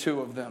between the two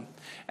of them.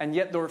 And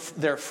yet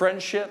their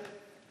friendship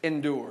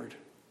endured.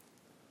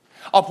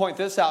 I'll point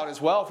this out as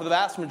well. For the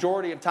vast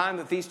majority of time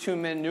that these two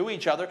men knew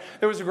each other,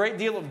 there was a great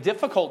deal of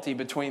difficulty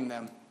between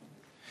them.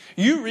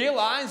 You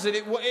realize that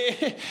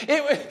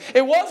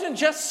it wasn't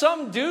just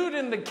some dude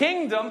in the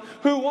kingdom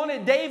who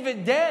wanted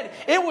David dead.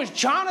 It was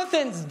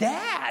Jonathan's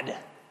dad.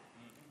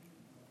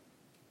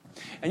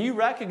 And you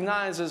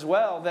recognize as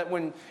well that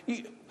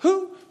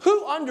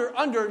who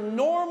under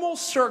normal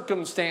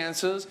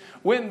circumstances,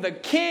 when the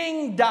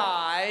king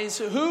dies,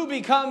 who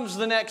becomes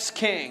the next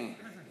king?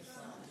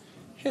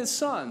 His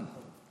son,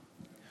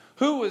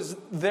 who was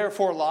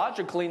therefore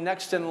logically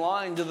next in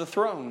line to the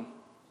throne?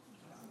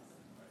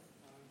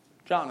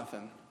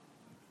 Jonathan.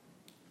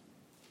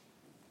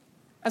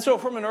 And so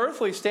from an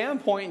earthly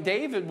standpoint,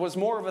 David was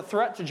more of a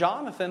threat to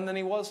Jonathan than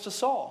he was to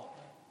Saul.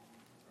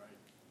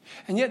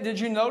 And yet, did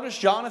you notice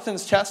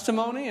Jonathan's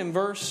testimony in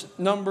verse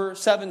number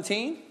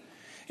 17?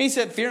 He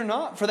said, "Fear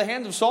not, for the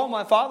hand of Saul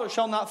my father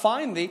shall not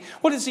find thee."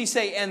 What does he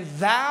say? "And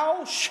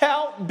thou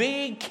shalt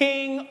be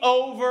king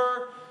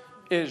over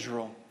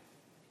Israel."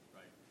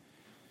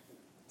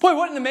 Boy,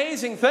 what an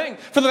amazing thing.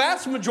 For the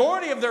vast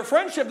majority of their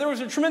friendship, there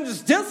was a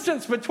tremendous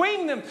distance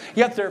between them,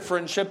 yet their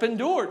friendship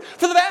endured.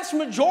 For the vast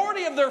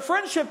majority of their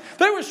friendship,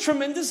 there was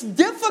tremendous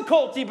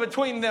difficulty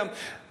between them,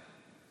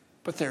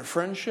 but their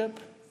friendship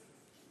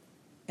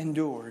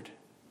endured.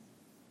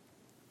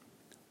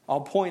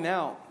 I'll point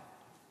out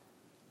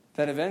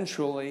that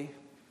eventually,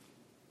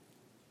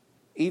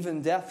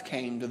 even death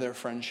came to their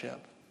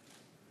friendship.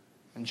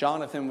 And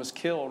Jonathan was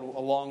killed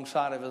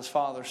alongside of his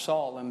father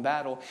Saul in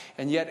battle.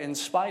 And yet, in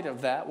spite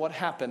of that, what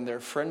happened?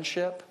 Their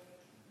friendship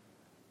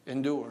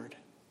endured.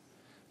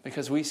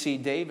 Because we see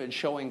David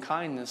showing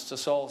kindness to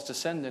Saul's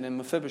descendant in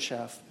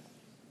Mephibosheth.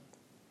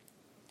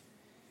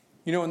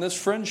 You know, and this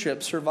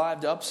friendship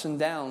survived ups and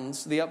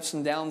downs, the ups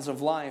and downs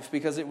of life,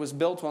 because it was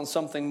built on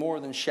something more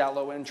than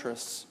shallow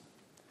interests.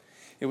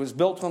 It was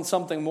built on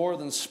something more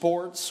than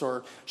sports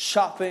or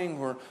shopping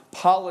or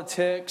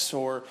politics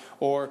or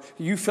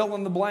you fill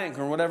in the blank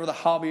or whatever the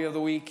hobby of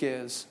the week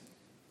is.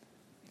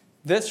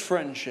 This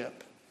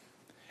friendship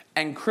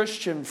and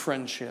Christian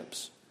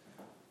friendships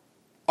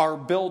are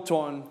built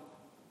on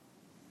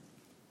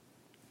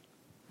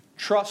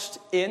trust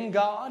in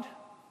God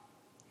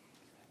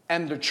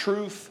and the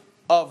truth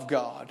of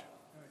God.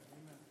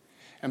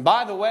 And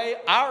by the way,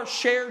 our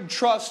shared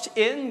trust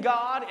in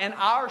God and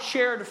our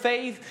shared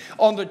faith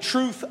on the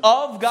truth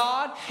of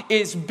God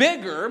is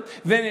bigger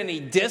than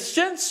any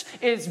distance,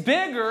 is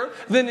bigger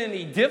than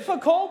any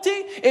difficulty,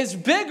 is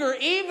bigger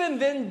even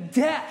than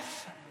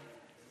death.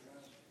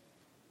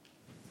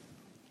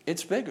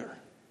 It's bigger.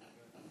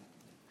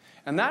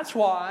 And that's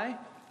why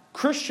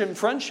Christian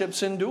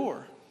friendships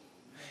endure.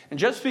 And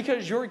just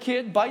because your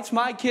kid bites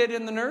my kid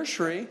in the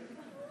nursery,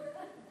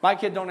 my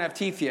kid don't have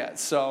teeth yet,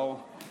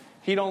 so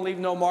he don't leave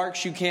no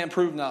marks, you can't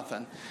prove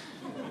nothing.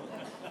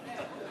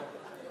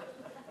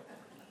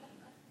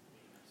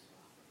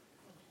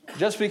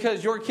 Just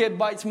because your kid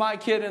bites my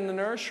kid in the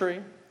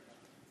nursery,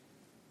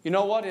 you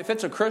know what? If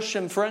it's a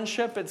Christian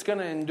friendship, it's going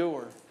to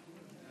endure.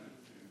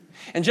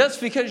 And just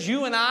because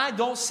you and I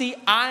don't see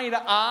eye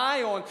to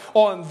eye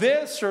on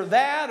this or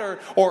that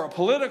or a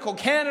political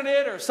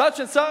candidate or such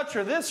and such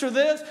or this,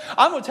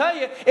 I'm going to tell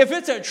you, if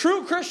it's a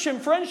true Christian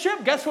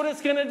friendship, guess what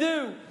it's going to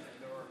do?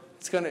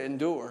 It's going to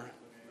endure.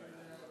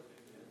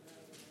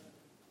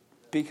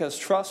 Because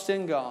trust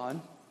in God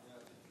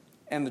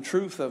and the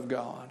truth of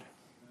God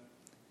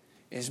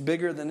is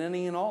bigger than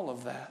any and all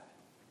of that.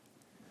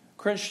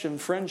 Christian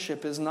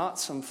friendship is not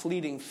some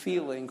fleeting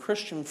feeling.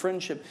 Christian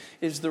friendship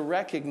is the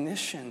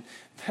recognition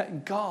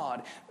that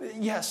God,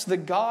 yes, the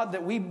God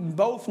that we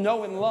both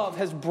know and love,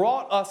 has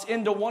brought us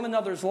into one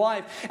another's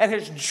life and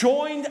has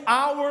joined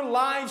our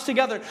lives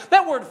together.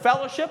 That word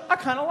fellowship, I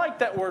kind of like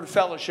that word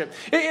fellowship.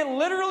 It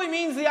literally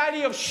means the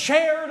idea of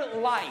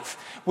shared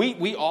life.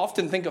 We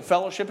often think of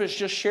fellowship as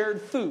just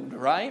shared food,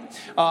 right?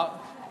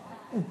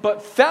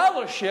 But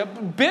fellowship,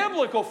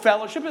 biblical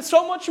fellowship, is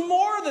so much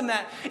more than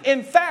that.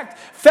 In fact,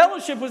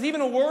 fellowship was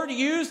even a word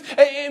used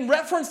in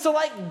reference to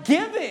like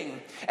giving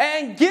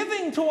and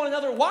giving to one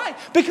another. Why?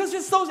 Because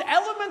it's those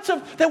elements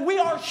of that we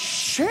are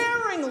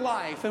sharing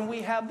life and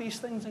we have these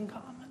things in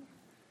common.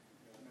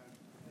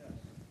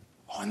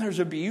 Oh, and there's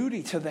a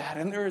beauty to that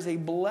and there is a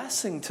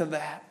blessing to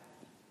that.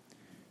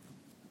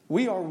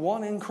 We are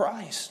one in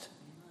Christ.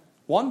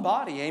 One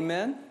body,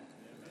 amen?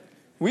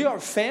 We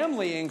are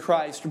family in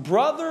Christ,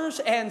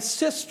 brothers and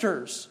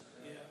sisters,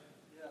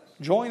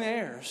 joint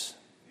heirs.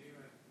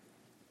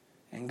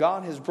 And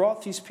God has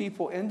brought these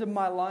people into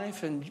my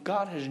life, and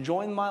God has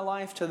joined my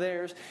life to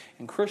theirs.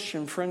 And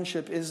Christian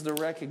friendship is the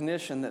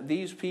recognition that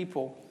these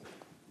people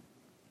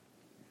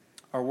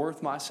are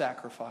worth my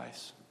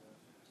sacrifice.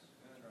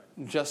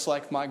 just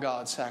like my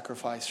God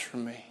sacrificed for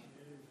me.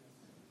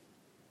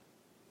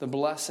 The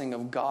blessing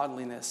of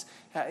godliness,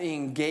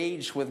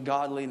 engaged with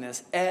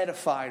godliness,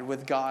 edified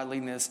with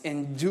godliness,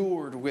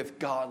 endured with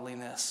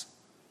godliness.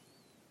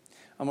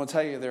 I'm going to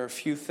tell you, there are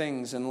few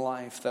things in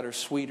life that are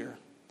sweeter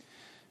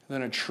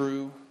than a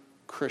true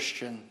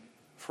Christian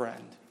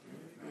friend.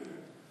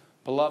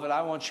 Beloved,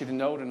 I want you to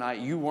know tonight,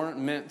 you weren't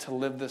meant to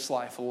live this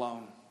life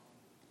alone.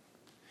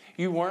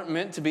 You weren't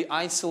meant to be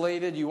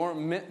isolated. You weren't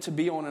meant to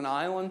be on an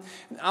island.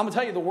 I'm going to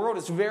tell you, the world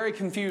is very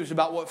confused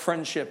about what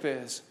friendship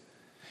is.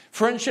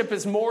 Friendship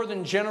is more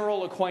than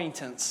general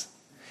acquaintance.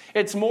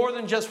 It's more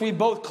than just we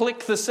both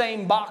click the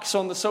same box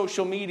on the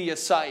social media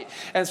site,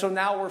 and so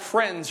now we're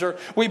friends. Or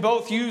we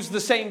both use the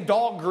same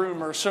dog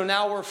groomer, so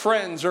now we're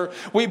friends. Or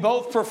we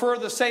both prefer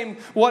the same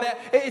whatever.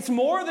 It's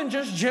more than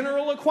just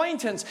general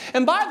acquaintance.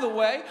 And by the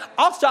way,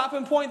 I'll stop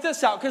and point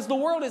this out, because the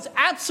world is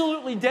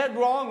absolutely dead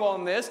wrong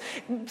on this.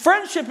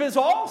 Friendship is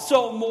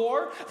also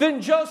more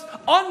than just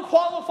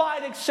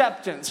unqualified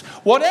acceptance.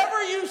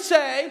 Whatever you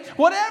say,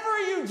 whatever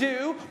you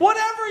do,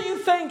 whatever you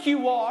think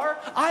you are,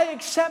 I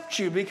accept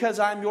you because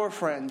I'm your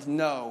friend.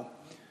 No.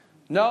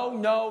 No,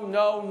 no,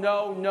 no,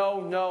 no, no,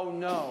 no,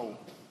 no.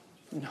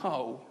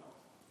 No.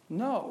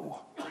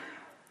 No.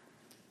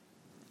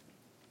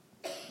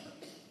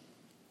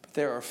 But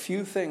there are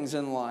few things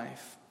in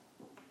life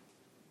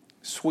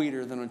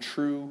sweeter than a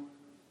true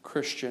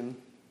Christian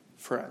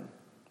friend.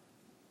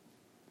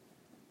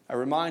 I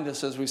remind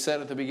us, as we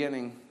said at the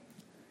beginning,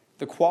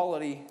 the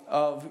quality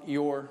of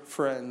your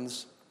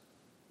friends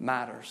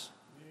matters.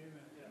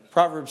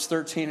 Proverbs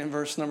 13 and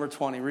verse number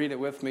 20. Read it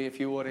with me if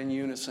you would in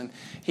unison.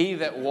 He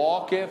that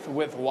walketh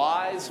with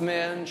wise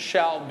men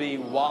shall be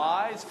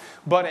wise,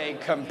 but a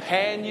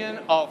companion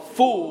of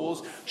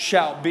fools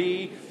shall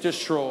be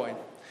destroyed.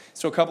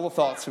 So a couple of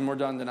thoughts and we're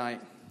done tonight.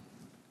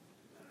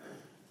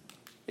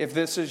 If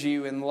this is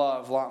you in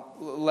love,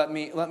 let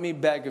me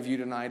beg of you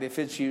tonight. If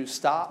it's you,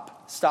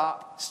 stop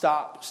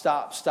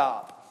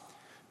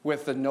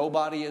with the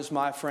nobody is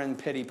my friend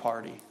pity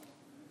party.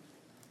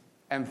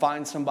 And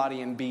find somebody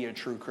and be a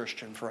true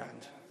Christian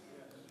friend.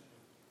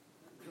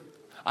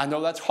 I know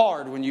that's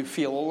hard when you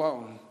feel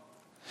alone.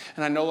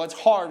 And I know that's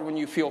hard when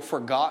you feel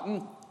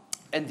forgotten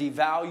and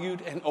devalued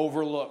and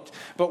overlooked.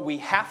 But we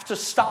have to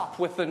stop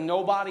with the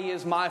nobody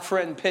is my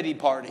friend pity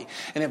party.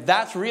 And if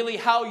that's really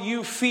how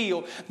you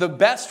feel, the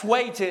best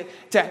way to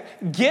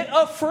get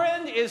a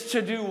friend is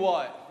to do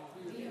what?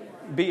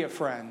 Be a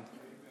friend.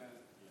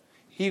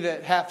 He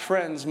that hath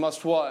friends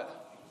must what?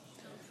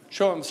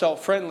 Show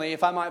himself friendly.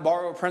 If I might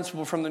borrow a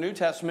principle from the New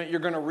Testament,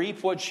 you're going to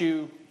reap what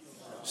you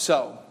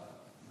sow.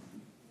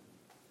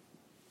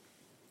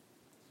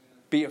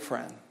 Be a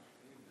friend.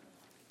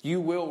 You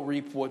will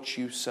reap what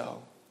you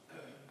sow.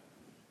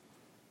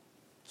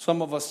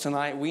 Some of us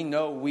tonight, we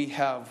know we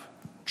have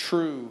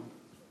true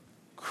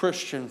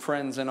Christian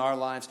friends in our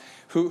lives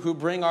who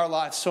bring our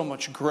lives so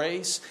much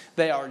grace.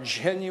 They are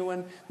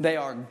genuine. They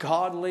are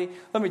godly.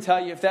 Let me tell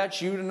you, if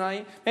that's you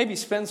tonight, maybe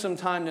spend some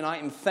time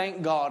tonight and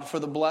thank God for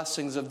the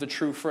blessings of the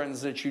true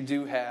friends that you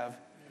do have.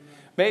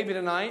 Maybe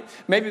tonight,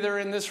 maybe they're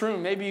in this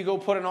room. Maybe you go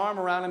put an arm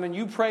around them and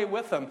you pray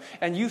with them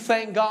and you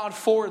thank God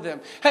for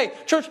them. Hey,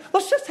 church,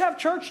 let's just have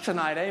church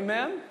tonight.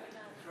 Amen.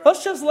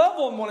 Let's just love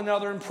on one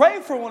another and pray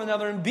for one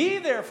another and be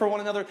there for one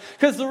another.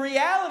 Because the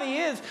reality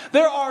is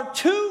there are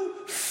too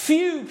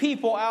few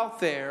people out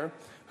there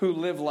who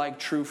live like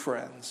true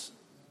friends.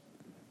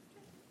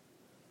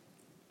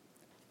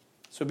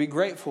 So be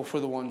grateful for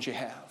the ones you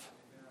have.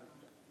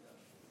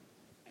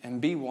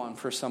 And be one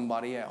for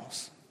somebody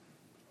else.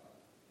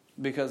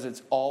 Because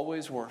it's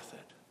always worth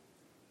it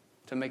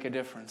to make a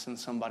difference in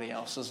somebody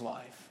else's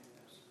life.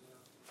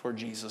 For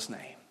Jesus'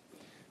 name.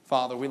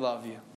 Father, we love you.